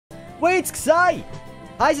Wait, it's Xai!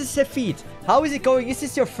 Hi, Cesith. How is it going? Is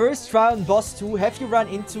this your first try on Boss 2? Have you run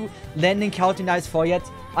into landing Arknights 4 yet?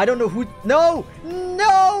 I don't know who... No!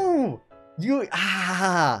 No! You...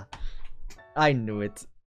 Ah! I knew it.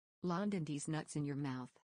 London, these nuts in your mouth.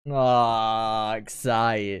 Ah,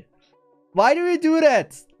 Xai. Why do you do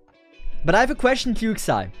that? But I have a question to you,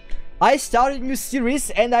 Xai. I started a new series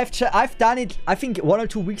and I've done it, I think, 1 or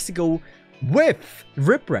 2 weeks ago with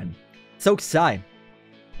Ripran. So, Xai,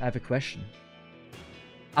 I have a question.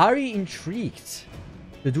 Are you intrigued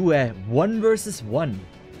to do a 1 versus 1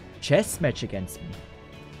 chess match against me?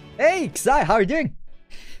 Hey, Xai, how are you doing?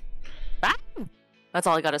 Ah, that's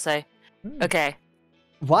all I gotta say. Okay.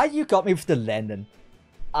 Why you got me with the Landon?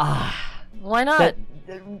 Ah. Why not?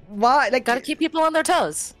 Why? Like, gotta keep people on their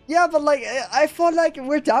toes. Yeah, but like, I thought like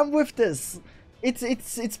we're done with this.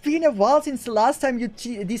 It's been a while since the last time you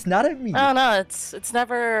these nutted me. Oh no, it's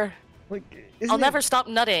never. Like, I'll never stop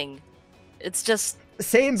nutting. It's just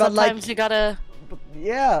same, but like sometimes you gotta.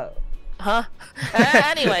 Yeah. Huh?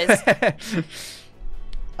 Anyways.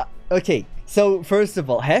 Okay, so first of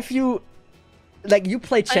all, have you, like, you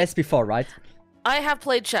played chess before, right? I have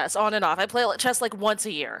played chess on and off. I play chess like once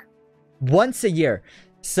a year. Once a year.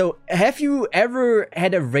 So, have you ever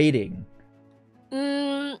had a rating?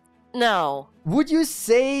 No. Would you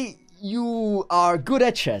say you are good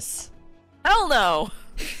at chess? Hell no.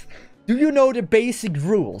 Do you know the basic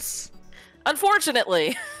rules?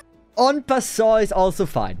 Unfortunately. En passant is also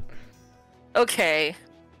fine. Okay.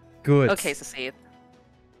 Good. Okay, Cesith.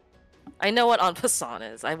 I know what en passant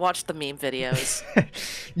is. I watched the meme videos.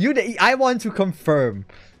 I want to confirm.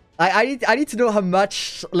 I need to know how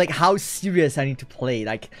much, like, how serious I need to play.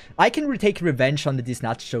 Like, I can take revenge on the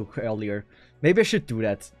Disnut joke earlier. Maybe I should do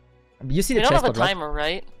that. You see the chess, you don't have a timer,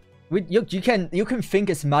 right? You can think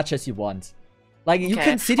as much as you want. Like, you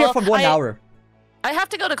can sit here for 1 hour. I have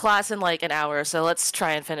to go to class in like an hour, so let's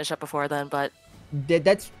try and finish up before then. But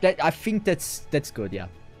I think that's good. Yeah,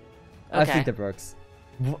 okay. I think that works.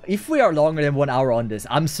 If we are longer than 1 hour on this,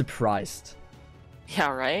 I'm surprised.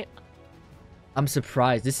 Yeah, right? I'm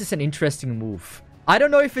surprised. This is an interesting move. I don't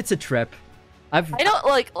know if it's a trap. I don't,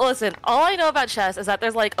 like, listen, all I know about chess is that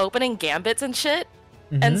there's, like, opening gambits and shit.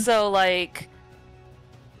 Mm-hmm. And so, like,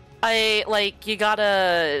 you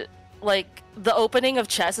gotta, like, the opening of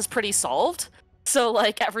chess is pretty solved. So,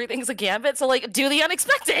 like, everything's a gambit. So, like, do the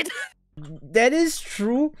unexpected. That is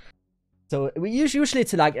true. So, usually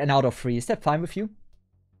it's, like, an out of 3. Is that fine with you?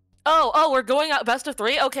 Oh, we're going out best of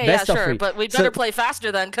 3? Okay, best yeah, sure. 3. But we better play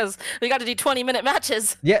faster then, because we got to do 20-minute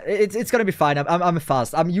matches. Yeah, it's gonna be fine. I'm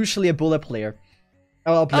fast. I'm usually a bullet player.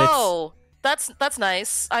 Oh, that's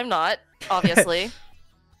nice. I'm not, obviously.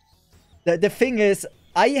 The thing is,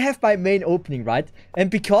 I have my main opening, right?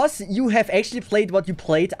 And because you have actually played what you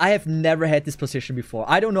played, I have never had this position before.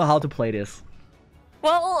 I don't know how to play this.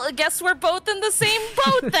 Well, I guess we're both in the same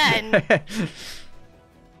boat then.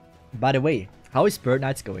 By the way, how is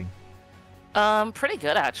Arknights going? Pretty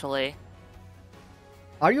good actually.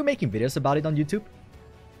 Are you making videos about it on YouTube?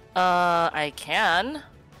 I can.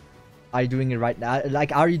 Are you doing it right now?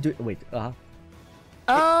 Like, are you doing... Wait,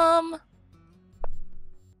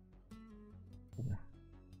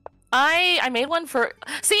 I made one for...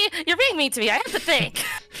 See, you're being mean to me. I have to think.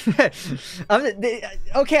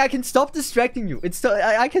 Okay, I can stop distracting you.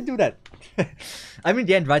 I can do that. I mean, in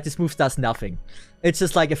the end, right? This move does nothing. It's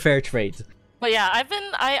just like a fair trade. But yeah,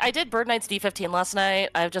 I did Arknights D15 last night.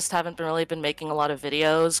 I just haven't really been making a lot of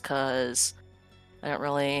videos because I don't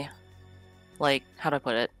really, like, how do I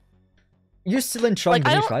put it? You're still in Tron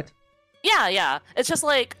Belief, right? Yeah. It's just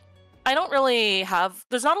like, I don't really have...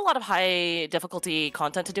 There's not a lot of high difficulty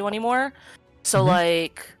content to do anymore. So,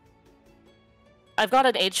 like... I've got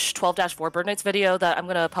an H12-4 Arknights video that I'm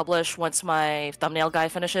gonna publish once my thumbnail guy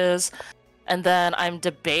finishes. And then I'm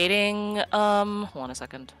debating... Hold on a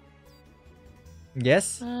second.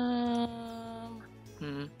 Yes? But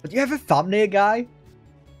you have a thumbnail guy?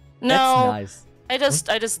 No. That's nice.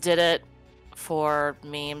 I just did it for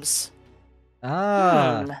memes.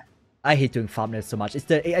 Ah. I hate doing thumbnails so much.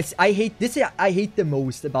 I hate the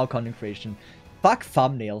most about content creation. Fuck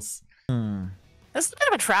thumbnails. This is a bit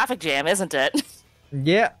of a traffic jam, isn't it?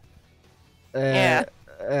 Yeah. Yeah.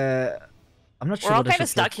 I'm not sure. We're all kind of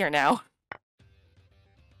stuck here now.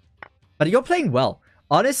 But you're playing well.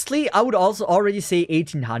 Honestly, I would also already say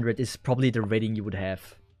 1800 is probably the rating you would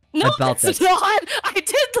have. No, it's not!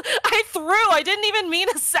 I threw! I didn't even mean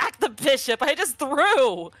to sack the bishop, I just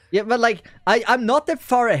threw! Yeah, but like, I'm not that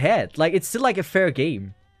far ahead. Like, it's still like a fair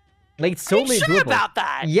game. Like, it's totally doable. Are you sure about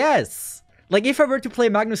that? Yes! Like, if I were to play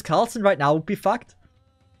Magnus Carlsen right now, I would be fucked.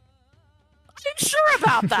 Are you sure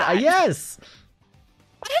about that? Yes!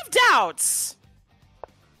 I have out!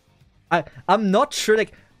 I'm not sure,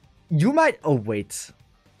 like, you might... Oh, wait.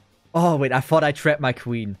 Oh, wait, I thought I trapped my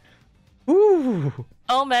queen. Ooh.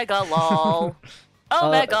 Omega lol.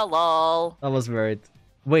 Omega lol. I was worried.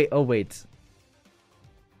 Wait, oh, wait.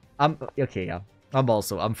 Okay, yeah.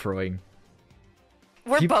 I'm throwing.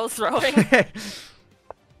 We're both throwing.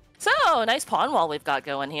 So, nice pawn wall we've got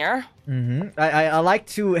going here. I like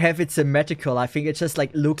to have it symmetrical. I think it just,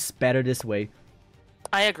 like, looks better this way.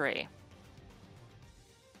 I agree.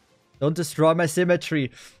 Don't destroy my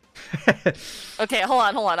symmetry. Okay, hold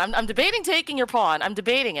on. I'm debating taking your pawn. I'm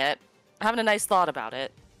debating it. I'm having a nice thought about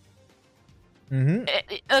it.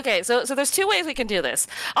 Okay, so there's two ways we can do this.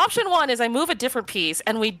 Option one is I move a different piece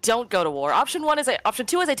and we don't go to war. Option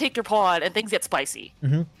two is I take your pawn and things get spicy.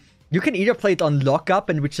 You can either play it on lockup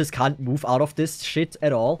and we just can't move out of this shit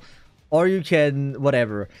at all, or you can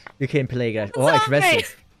whatever. You can play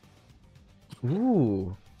aggressive.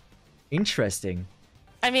 Ooh, interesting.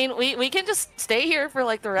 I mean, we can just stay here for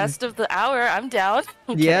like the rest of the hour. I'm down.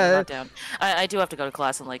 I'm kidding, Yeah. I'm not down. I do have to go to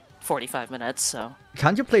class in like 45 minutes, so.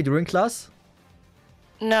 Can't you play during class?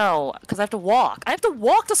 No, because I have to walk. I have to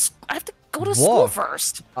go to school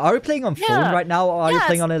first. Are you playing on phone right now, or are you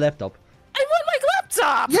playing on a laptop? I want my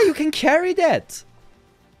laptop! Yeah, you can carry that.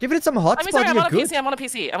 Give it some hotspot. I mean, sorry, I'm on a PC.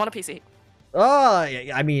 I'm on a PC. Oh,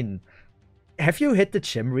 I mean, have you hit the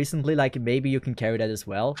gym recently? Like, maybe you can carry that as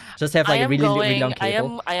well. Just have like a really long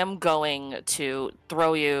cable. I am going to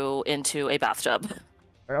throw you into a bathtub.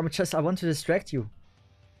 I want to distract you.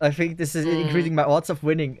 I think this is increasing my odds of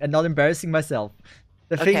winning and not embarrassing myself.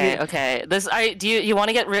 Okay. You want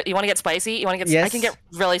to get spicy? You want to get? Yes. I can get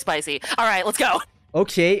really spicy. All right, let's go.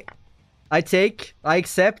 Okay, I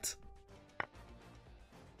accept.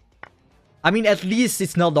 I mean, at least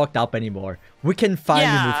it's not locked up anymore. We can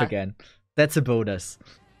finally move again. That's a bonus.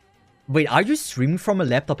 Wait, are you streaming from a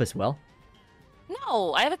laptop as well?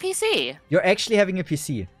 No, I have a PC. You're actually having a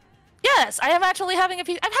PC? Yes, I am actually having a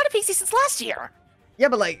PC. I've had a PC since last year. Yeah,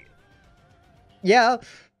 but like... Yeah,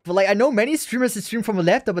 but like, I know many streamers that stream from a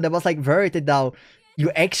laptop, but I was like worried that now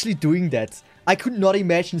you're actually doing that. I could not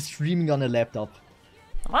imagine streaming on a laptop.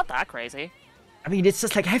 I'm not that crazy. I mean, it's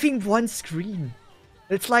just like having one screen.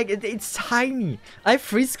 It's like, it's tiny. I have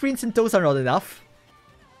 3 screens and those are not enough.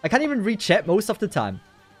 I can't even read chat most of the time.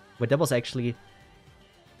 Wait, that was actually...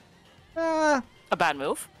 a bad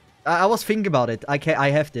move? I was thinking about it. I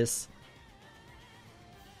have this.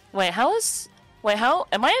 Wait, how...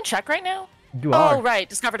 Am I in check right now? You are. Oh, right.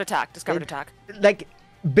 Discovered attack. Like,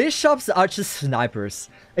 bishops are just snipers.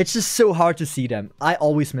 It's just so hard to see them. I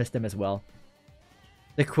always miss them as well.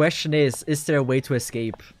 The question is there a way to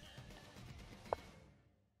escape?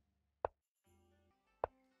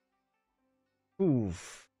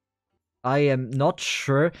 Oof. I am not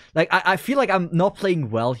sure. Like, I feel like I'm not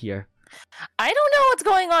playing well here. I don't know what's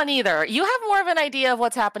going on either. You have more of an idea of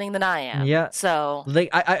what's happening than I am. Yeah. So... Like,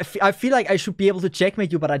 I feel like I should be able to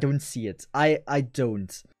checkmate you, but I don't see it. I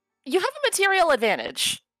don't. You have a material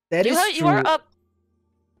advantage. That is true. You are up...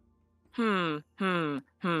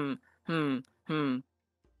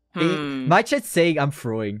 My chat's saying I'm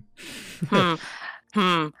throwing.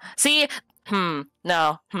 See?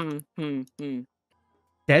 No.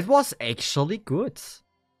 That was actually good.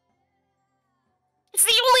 It's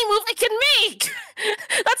the only move I can make!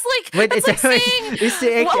 That's like... Wait, that's like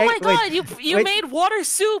saying... oh my god, you made water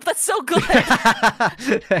soup! That's so good!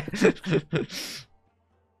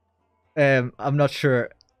 I'm not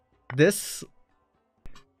sure. The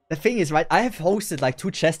thing is, right, I have hosted like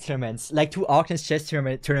 2 chess tournaments, like 2 Arknights chess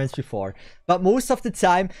tournaments before. But most of the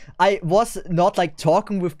time, I was not like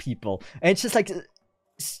talking with people. And it's just like...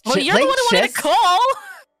 Well, you're the one who wanted to call!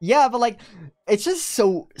 Yeah, but like, it's just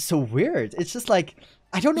so weird. It's just like,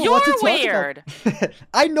 I don't know what to talk weird. About.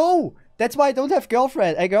 I know. That's why I don't have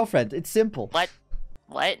a girlfriend. It's simple.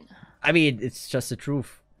 What? I mean, it's just the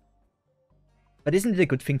truth. But isn't it a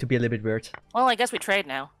good thing to be a little bit weird? Well, I guess we trade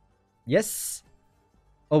now. Yes.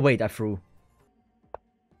 Oh wait, I threw.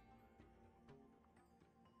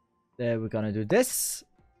 There, we're gonna do this.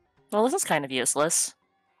 Well, this is kind of useless.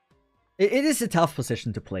 It is a tough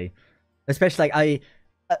position to play. Especially like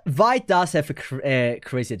White does have a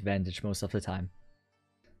crazy advantage most of the time.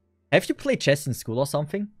 Have you played chess in school or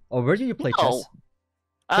something? Or where did you play chess?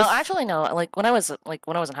 Actually no. Like when I was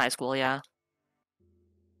in high school, yeah.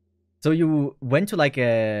 So you went to like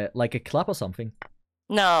a club or something?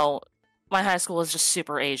 No, my high school was just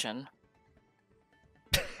super Asian.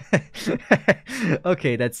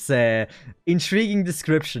 Okay, that's intriguing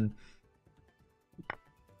description.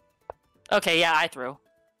 Okay, yeah, I threw.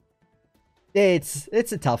 It's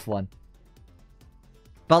a tough one.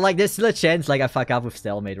 But like, there's still a chance like I fuck up with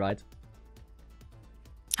stalemate, right?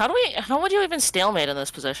 How would you even stalemate in this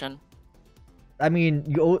position? I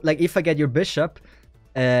mean, like if I get your bishop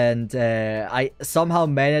and I somehow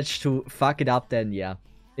manage to fuck it up, then yeah,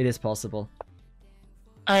 it is possible.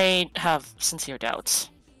 I have sincere doubts.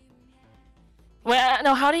 Wait,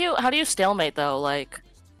 no, how do you stalemate though? Like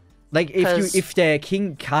if the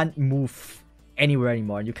king can't move anywhere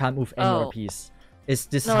anymore and you can't move any more piece, this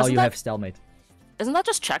is how you have stalemate. Isn't that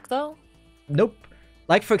just check though? Nope.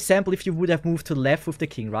 Like for example, if you would have moved to the left with the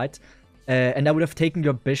king, right? And I would have taken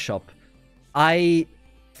your bishop, I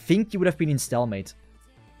think you would have been in stalemate.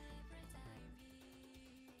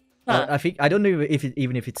 Huh. I don't know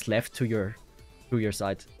even if it's left to your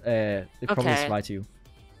side. It probably is right to you.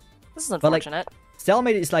 This is unfortunate. But, like,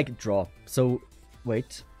 stalemate is like draw. So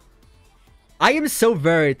wait. I am so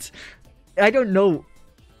worried. I don't know.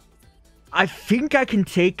 I think I can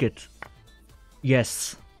take it.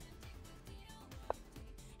 Yes.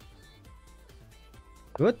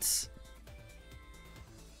 Good.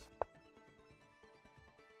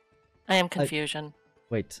 I am confusion.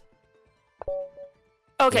 Wait.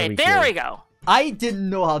 Okay, there we go. I didn't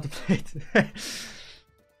know how to play it.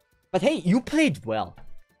 But hey, you played well.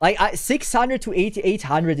 Like, 600 to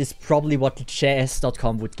 800 is probably what the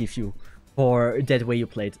chess.com would give you for that way you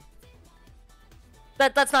played.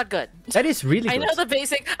 That's not good. That is really good. I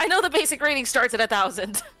know the basic rating starts at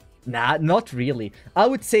 1,000. Nah, not really. I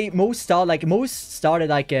would say most started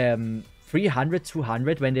like 300,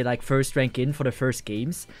 200 when they like first rank in for the first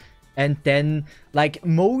games. And then like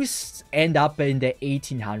most end up in the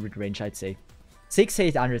 1800 range, I'd say.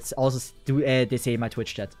 600-800 also they say in my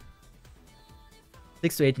Twitch chat.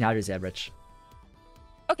 6 to 1800 is average.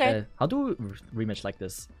 Okay. How do we rematch like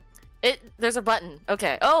this? There's a button.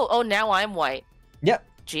 Okay. Oh, now I'm white. Yep.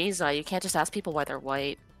 Jeez, you can't just ask people why they're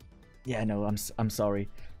white. Yeah, no, I'm sorry.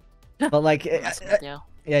 But like, yeah,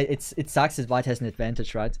 it sucks that white has an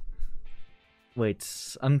advantage, right?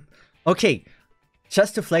 Wait, okay.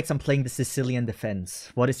 Just to flex, I'm playing the Sicilian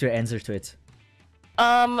defense. What is your answer to it?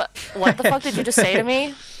 What the fuck did you just say to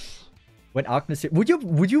me? When Arknights,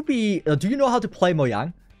 would you be? Do you know how to play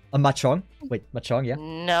Mojang? Mahjong? Wait, Mahjong, yeah.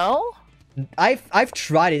 No. I've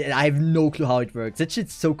tried it and I have no clue how it works. That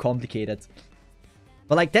shit's so complicated.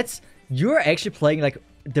 But like you're actually playing like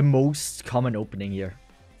the most common opening here.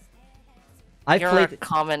 You're a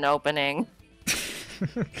common opening.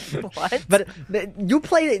 What? But you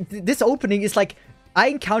play this opening is like I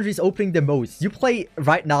encounter this opening the most. You play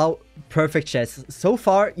right now perfect chess. So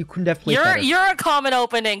far you couldn't have played better. You're a common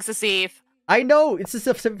opening, Cesith. I know it's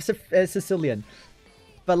a Sicilian,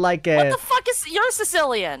 but like what the fuck is you're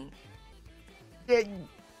Sicilian?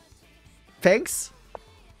 Thanks.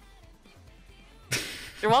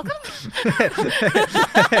 You're welcome.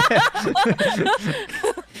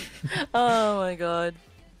 Oh my god.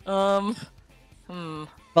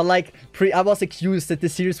 But like, I was accused that the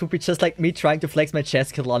series would be just like me trying to flex my chess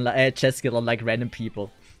skill on like random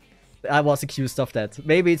people. I was accused of that.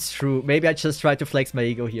 Maybe it's true. Maybe I just tried to flex my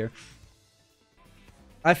ego here.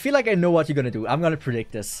 I feel like I know what you're gonna do. I'm gonna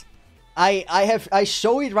predict this. I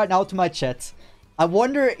show it right now to my chat. I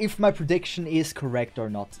wonder if my prediction is correct or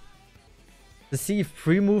not. To see if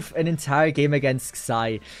pre-move an entire game against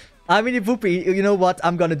Xai. I mean, it would be. You know what?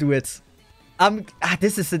 I'm gonna do it.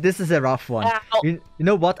 This is a rough one. You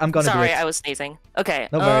know what? I'm gonna do it. Sorry, I was sneezing. Okay.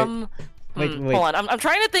 No, wait. Hold on. I'm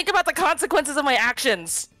trying to think about the consequences of my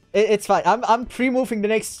actions. It's fine. I'm pre-moving the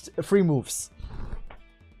next 3 moves.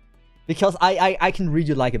 Because I can read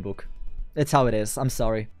you like a book. That's how it is. I'm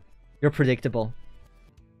sorry. You're predictable.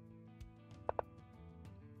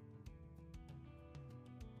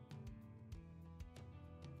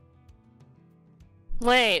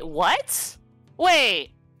 Wait, what? Wait.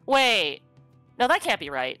 No, that can't be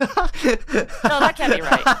right. No, that can't be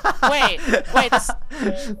right. Wait, this...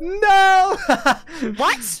 No!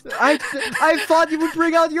 What? I thought you would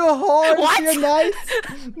bring out your horns. What? You're nice.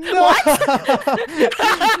 No! What?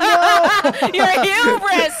 No! You're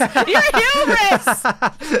hubris!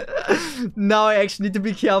 Now I actually need to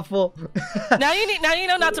be careful. Now you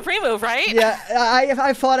know not to pre-move, right? Yeah,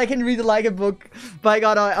 I thought I can read it like a book. By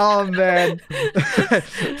God, oh man.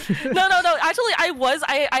 No. Actually,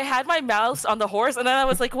 I had my mouse on the horse, and then I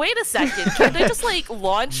was like, wait a second, can I just like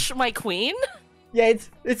launch my queen? Yeah,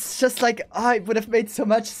 it's just like, it would have made so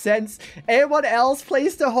much sense. Everyone else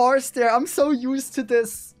plays the horse there. I'm so used to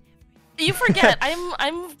this. You forget,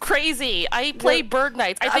 I'm crazy. I play Bird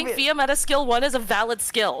Knights. I think Via Meta Skill 1 is a valid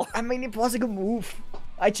skill. I mean, it was a good move.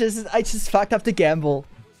 I just fucked up the gamble.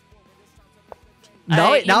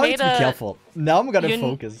 Now I need to be careful. Now I'm gonna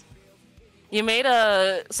focus. You made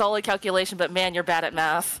a solid calculation, but man, you're bad at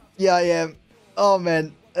math. Yeah, I am. Oh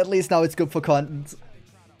man, at least now it's good for content.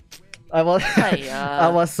 I was I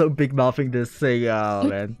was so big mouthing this thing. Oh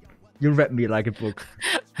man, you read me like a book.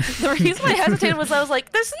 The reason I hesitated was I was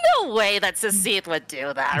like, "There's no way that Cesith would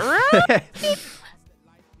do that, right?"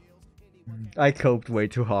 I coped way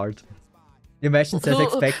too hard. You imagine Cesith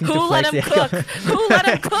expecting to who flex let him cook? Who let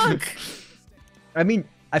him cook? I mean,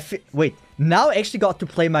 wait. Now I actually got to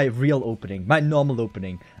play my real opening, my normal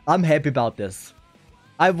opening. I'm happy about this.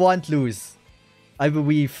 I won't lose. I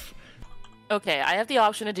believe. Okay, I have the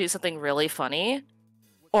option to do something really funny,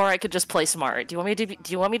 or I could just play smart. Do you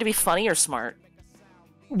want me to be funny or smart?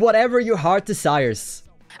 Whatever your heart desires.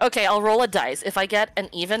 Okay, I'll roll a dice. If I get an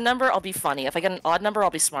even number, I'll be funny. If I get an odd number, I'll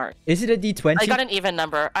be smart. Is it a D20? I got an even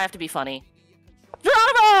number. I have to be funny.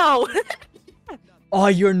 Bravo! Oh,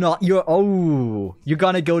 you're not. You're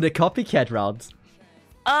gonna go the copycat route.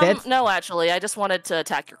 No, actually, I just wanted to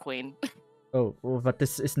attack your queen. Oh, well, but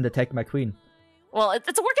this isn't attack my queen. Well,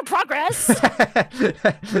 it's a work in progress. Have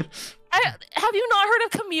you not heard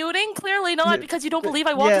of commuting? Clearly not, because you don't believe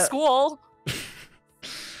I walk to school.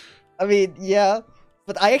 I mean, yeah.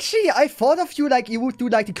 But I thought of you like you would do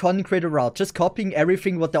like the content creator route, just copying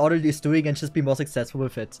everything what the other is doing and just be more successful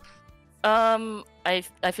with it. I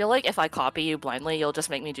feel like if I copy you blindly, you'll just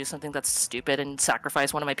make me do something that's stupid and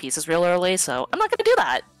sacrifice one of my pieces real early, so I'm not gonna do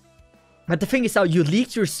that. But the thing is now, you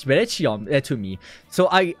leaked your strategy to me, so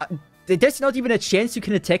there's not even a chance you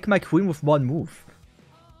can attack my queen with one move.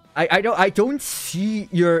 I don't see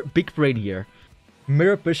your big brain here.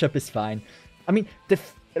 Mirror Bishop is fine. I mean,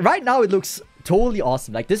 right now it looks totally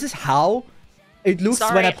awesome. Like, this is how it looks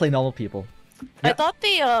when I play normal people. Yeah.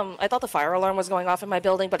 I thought the fire alarm was going off in my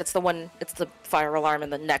building, but it's the fire alarm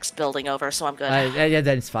in the next building over, so I'm good. Yeah,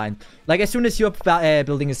 then it's fine. Like, as soon as your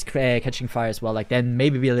building is catching fire as well, like, then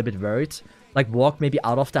maybe be a little bit worried. Like, walk maybe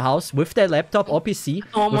out of the house with their laptop or PC.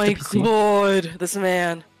 Oh my god, this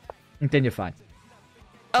man. And then you're fine.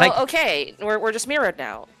 Oh, like, okay. We're just mirrored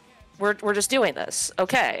now. We're just doing this.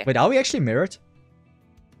 Okay. Wait, are we actually mirrored?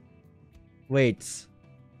 Wait.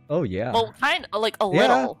 Oh yeah. Well, like a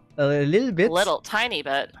little. A little bit. A little, tiny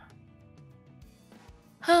bit.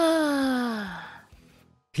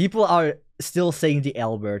 People are still saying the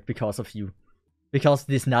L word because of you. Because of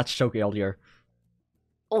this nuts joke earlier.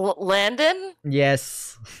 Landon?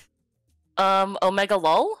 Yes. Omega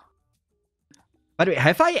lol? By the way,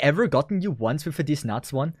 have I ever gotten you once with a this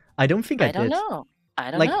nuts one? I don't think I did. I don't know.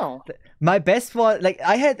 I don't know. My best one, like,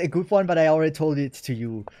 I had a good one, but I already told it to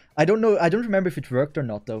you. I don't know. I don't remember if it worked or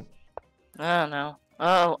not, though. I don't know.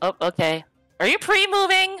 Oh, okay. Are you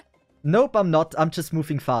pre-moving? Nope, I'm not. I'm just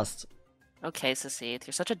moving fast. Okay, Cesith.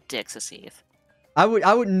 You're such a dick, Cesith. I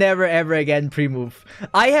would never ever again pre-move.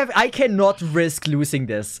 I cannot risk losing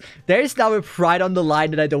this. There is now a pride on the line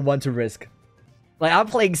that I don't want to risk. Like, I'm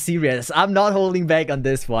playing serious. I'm not holding back on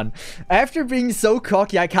this one. After being so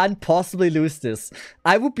cocky, I can't possibly lose this.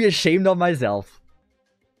 I would be ashamed of myself.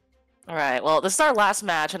 Alright, well, this is our last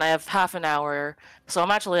match, and I have half an hour. So I'm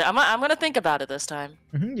gonna think about it this time.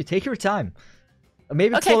 You take your time.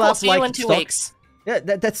 Maybe okay, pull cool. up, See like, you in 2 weeks. Yeah,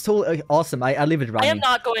 that's totally awesome. I leave it running. I am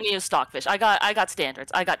not going to use stockfish. I got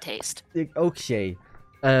standards. I got taste. Okay.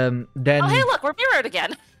 Then... Oh, hey, look, we're mirrored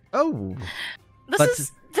again. Oh. This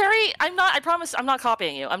is very... I promise I'm not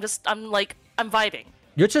copying you. I'm vibing.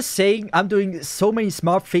 You're just saying I'm doing so many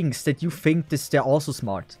smart things that you think they're also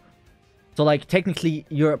smart. So, like, technically,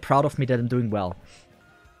 you're proud of me that I'm doing well.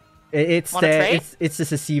 It's the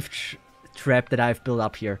Cesith trap that I've built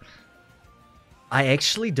up here. I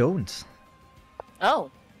actually don't.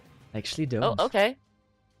 Oh. I actually don't. Oh, okay.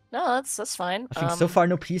 No, that's fine. I think so far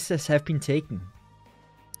no pieces have been taken.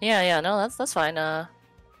 Yeah, no, that's fine.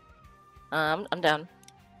 I'm down.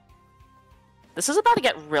 This is about to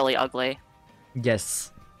get really ugly.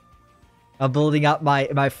 Yes. I'm building up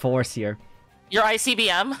my force here. Your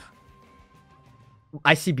ICBM?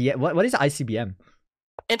 ICBM? What is ICBM?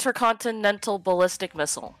 Intercontinental Ballistic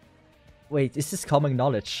Missile. Wait, is this common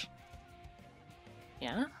knowledge?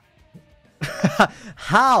 Yeah?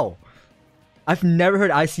 How? I've never heard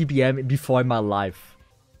ICBM before in my life.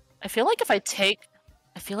 I feel like if I take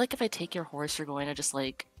your horse, you're going to just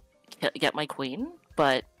like get my queen.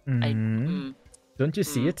 But don't you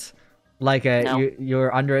see it? Like no.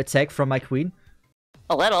 you're under attack from my queen.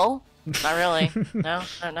 A little, not really. no,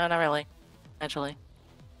 not really. Actually.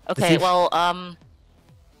 Okay, well,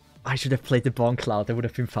 I should have played the Bomb Cloud. That would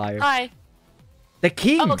have been fire. Hi. The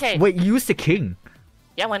king. Oh, okay. Wait, use the king.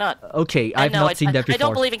 Yeah, why not? Okay, I've not seen that before. I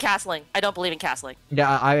don't believe in castling.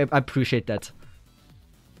 Yeah, I appreciate that.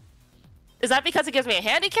 Is that because it gives me a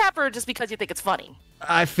handicap, or just because you think it's funny?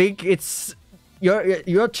 I think it's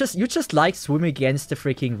you just like swimming against the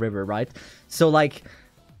freaking river, right? So like,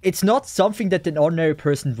 it's not something that an ordinary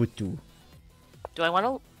person would do. Do I want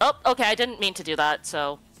to? Oh, okay. I didn't mean to do that.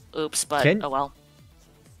 So, oops. But oh well.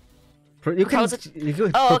 You can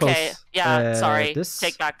oh, okay. Yeah. Sorry. This...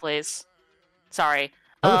 Take back, please. Sorry.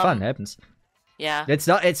 Oh, fun happens. Yeah. It's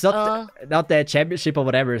not the championship or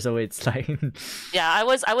whatever. So it's like. Yeah, I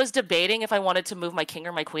was debating if I wanted to move my king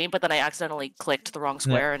or my queen, but then I accidentally clicked the wrong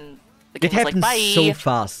square, and the king was like, "Bye." So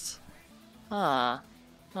fast.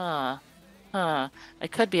 I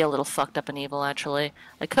could be a little fucked up and evil, actually.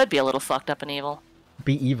 I could be a little fucked up and evil.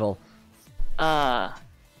 Be evil.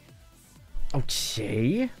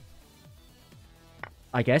 Okay.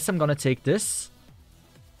 I guess I'm gonna take this.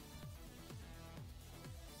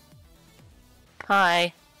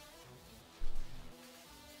 Hi.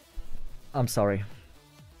 I'm sorry.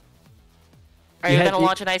 Are you gonna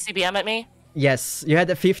launch an ICBM at me? Yes, you had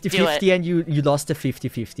a 50-50 and you lost a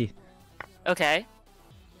 50-50. Okay.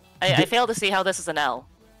 I fail to see how this is an L.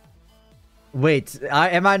 Wait,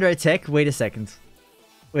 am I under attack? Wait a second.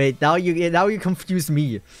 Wait, now you confuse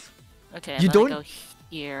me. Okay, you don't go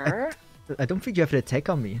here. I don't think you have an attack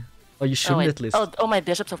on me. Or you shouldn't at least. Oh, my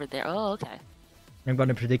bishop's over there. Oh, okay. I'm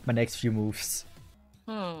gonna predict my next few moves.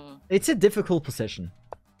 It's a difficult position.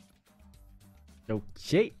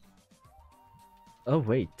 Okay. Oh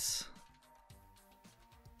wait.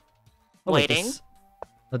 Oh, waiting.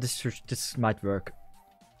 This might work.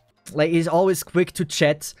 Like, he's always quick to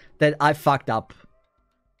chat that I fucked up.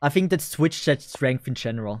 I think that's Twitch chat strength in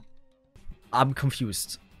general. I'm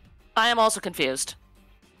confused. I am also confused.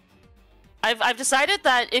 I've decided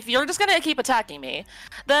that if you're just gonna keep attacking me,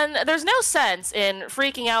 then there's no sense in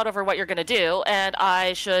freaking out over what you're gonna do, and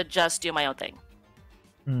I should just do my own thing.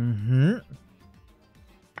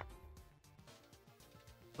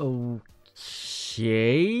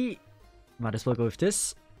 Okay. Might as well go with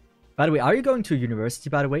this. By the way, are you going to university,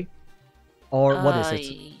 by the way? Or what is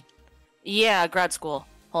it? Yeah, grad school.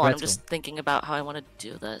 Hold on, I'm just thinking about how I want to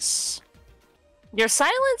do this. Your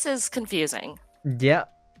silence is confusing. Yeah.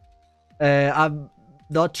 I'm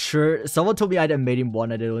not sure. Someone told me I had a made in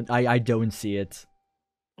one. I don't see it.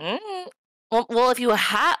 Well, if you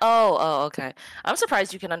had... Oh, okay. I'm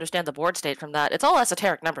surprised you can understand the board state from that. It's all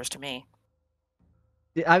esoteric numbers to me.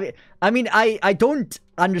 I mean, I don't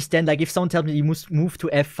understand, like, if someone tells me you must move to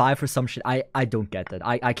F5 or some shit, I don't get that.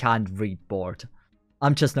 I can't read board.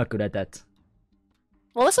 I'm just not good at that.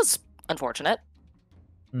 Well, this is unfortunate.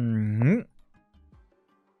 I mean,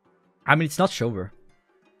 it's not over.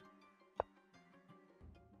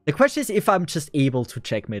 The question is if I'm just able to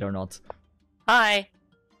checkmate or not. Hi.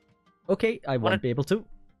 Okay, I won't be able to.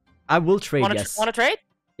 I will trade, yes. Want to trade?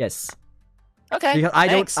 Yes. Okay,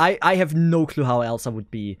 because I have no clue how else I would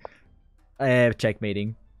be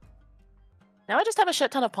checkmating. Now I just have a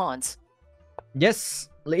shit ton of pawns. Yes,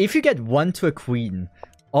 if you get one to a queen,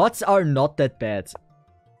 odds are not that bad.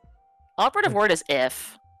 Operative word is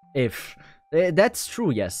if. If. That's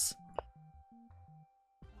true, yes.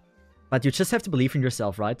 But you just have to believe in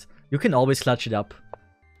yourself, right? You can always clutch it up.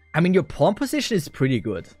 I mean, your pawn position is pretty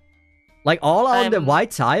good. Like, all on the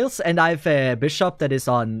white tiles, and I have a bishop that is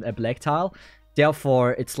on a black tile.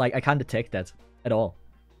 Therefore, it's like, I can't detect that at all.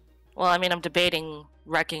 Well, I mean, I'm debating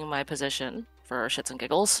wrecking my position for shits and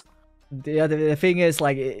giggles. The thing is,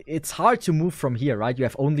 like, it's hard to move from here, right? You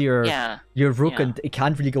have only your rook, and it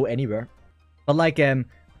can't really go anywhere. But, like,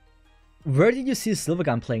 where did you see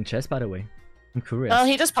Silvergun playing chess, by the way? I'm curious. Oh,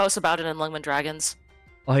 he just posts about it in Lungman Dragons.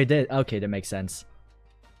 Oh, he did? Okay, that makes sense.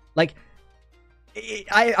 Like,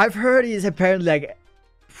 I've heard he's apparently, like,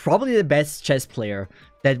 probably the best chess player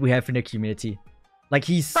that we have in the community. Like,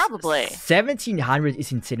 he's... Probably. 1700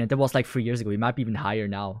 is insane, and that was, like, 3 years ago. He might be even higher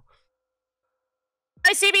now.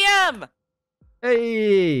 ICBM!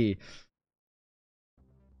 Hey!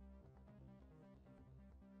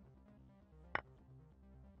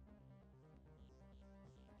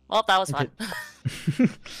 Well, that was fun.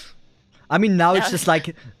 I mean, now it's just,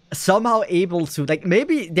 like, somehow able to... Like,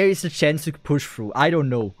 maybe there is a chance to push through. I don't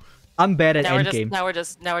know. I'm bad at endgame. Now we're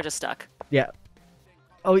just stuck. Yeah.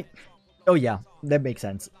 Oh, yeah. That makes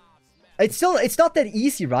sense. It's not that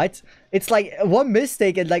easy, right? It's like one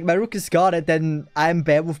mistake and like my rook is gone and then I'm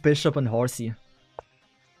bad with bishop and horsey.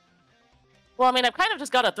 Well, I mean, I've kind of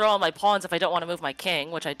just got to throw all my pawns if I don't want to move my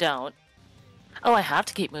king, which I don't. Oh, I have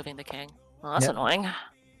to keep moving the king. Well, that's annoying.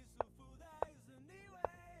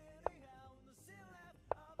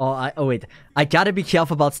 Oh, wait. I gotta be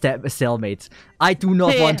careful about stalemate. I do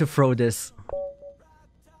not want to throw this.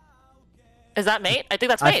 Is that mate? I think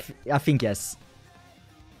that's mate. I think yes.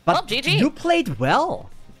 But well, GG. You played well.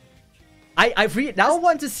 Now I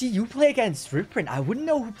want to see you play against Riprin. I wouldn't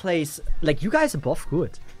know who plays. Like, you guys are both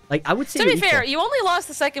good. Like, I would say. To be fair, you only lost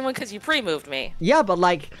the second one because you pre-moved me. Yeah, but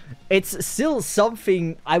like, it's still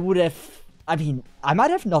something I would have. I mean, I might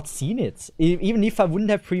have not seen it, even if I wouldn't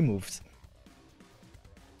have pre-moved.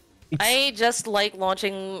 I just like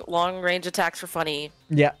launching long-range attacks for funny.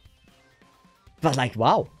 Yeah. But like,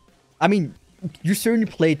 wow. I mean, you certainly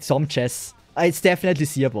played some chess. It's definitely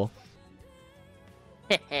seeable.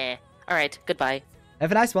 Alright, goodbye.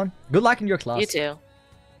 Have a nice one. Good luck in your class. You too.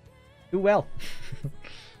 Do well.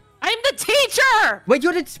 I'm the teacher! Wait,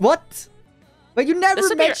 you're the... What? Wait, you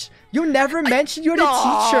never mentioned... You never mentioned you're the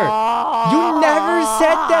teacher. You never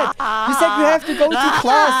said that. You said you have to go to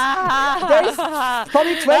class. There's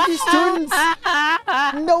probably 20 students.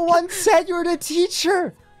 No one said you're the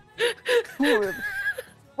teacher.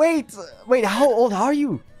 Wait, how old are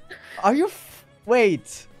you? Are you...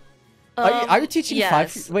 Wait. Are you teaching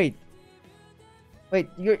yes. 5... Wait,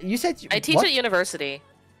 you said... I teach at university.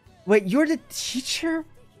 Wait, you're the teacher?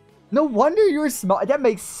 No wonder you're smart. That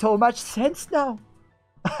makes so much sense now.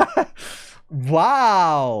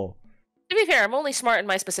 Wow. To be fair, I'm only smart in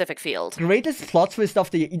my specific field. Greatest plot twist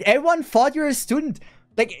of the year. Everyone thought you're a student.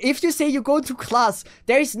 Like, if you say you go to class,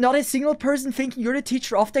 there is not a single person thinking you're the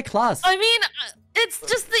teacher of the class. I mean, it's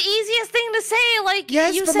just the easiest thing to say. Like,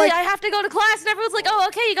 yes, you say, like, I have to go to class, and everyone's like, oh,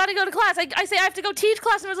 okay, you gotta go to class. I say, I have to go teach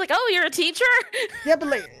class, and everyone's like, oh, you're a teacher? Yeah, but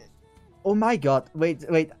like... Oh my god. Wait.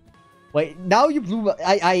 Now you blew...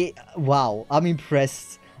 Wow. I'm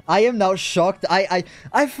impressed. I am now shocked. I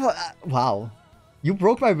wow. You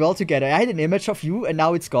broke my world together. I had an image of you, and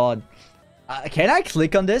now it's gone. Can I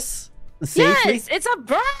click on this? Safely? Yes, it's a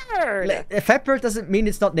bird! A fat bird doesn't mean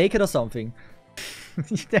it's not naked or something.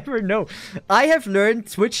 You never know. I have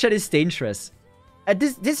learned Twitch chat is dangerous.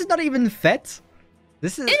 This is not even fat.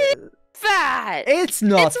 This is... It's fat! It's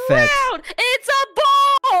not fat. It's round! It's a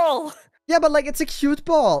ball! Yeah, but like, it's a cute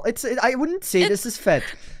ball. I wouldn't say this is fat.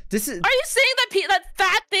 This is... Are you saying that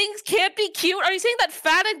fat things can't be cute? Are you saying that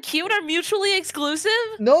fat and cute are mutually exclusive?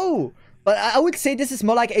 No, but I would say this is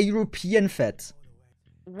more like a European fat.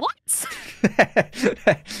 What?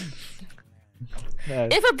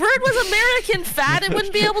 If a bird was American fat, it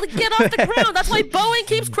wouldn't be able to get off the ground. That's why Boeing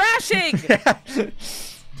keeps crashing.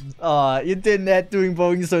 Oh, you did that doing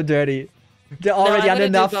Boeing so dirty. They're already under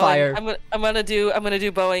enough fire. I'm gonna do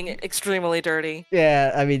Boeing extremely dirty.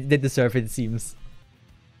 Yeah, I mean, they deserve it, it seems.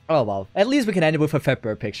 Oh wow. At least we can end it with a fat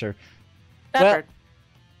bird picture. Bird.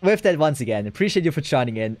 With that, once again, appreciate you for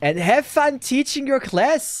joining in, and have fun teaching your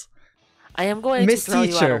class. I am going to throw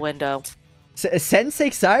you out a window.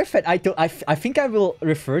 Sensei Xairathan, I think I will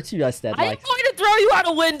refer to you as that. I am going to throw you out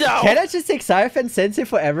a window! Can I just say Xairathan Sensei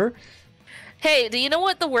forever? Hey, do you know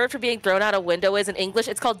what the word for being thrown out a window is in English?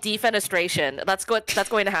 It's called defenestration. That's going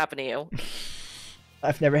to happen to you.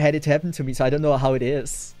 I've never had it happen to me, so I don't know how it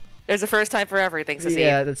is. There's a first time for everything, Cesith.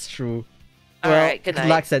 Yeah, that's true. Alright, good night. Good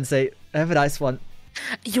luck, Sensei. Have a nice one.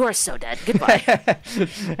 You are so dead. Goodbye.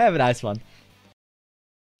 Have a nice one.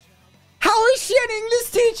 How is she an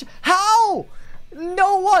English teacher? How?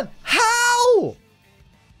 No one. How?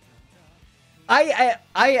 How?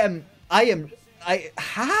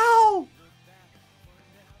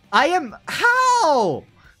 How?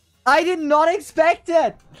 I did not expect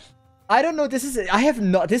that. I don't know. This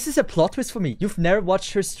is a plot twist for me. You've never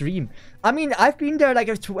watched her stream. I mean, I've been there like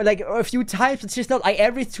a few times. It's just not like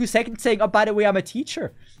every 2 seconds saying, "Oh, by the way, I'm a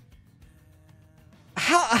teacher."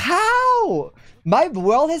 How? My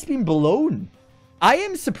world has been blown. I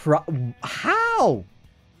am surprised. How?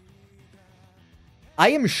 I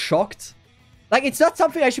am shocked. Like, it's not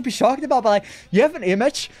something I should be shocked about, but like, you have an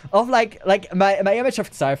image of like my image of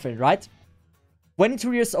Xairathan, right?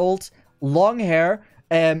 22 years old, long hair,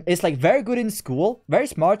 is like very good in school, very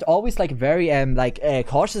smart, always like very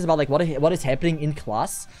cautious about like what is happening in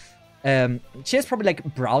class. She has probably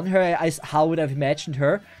like brown hair, how would I've imagined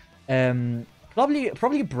her.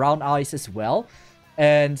 Probably brown eyes as well.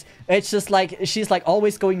 And it's just like, she's like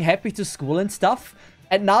always going happy to school and stuff.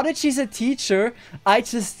 And now that she's a teacher, I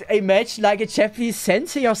just imagine like a Japanese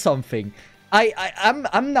sensei or something.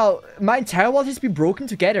 I'm now, my entire world has been broken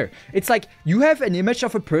together. It's like, you have an image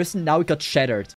of a person, now it got shattered.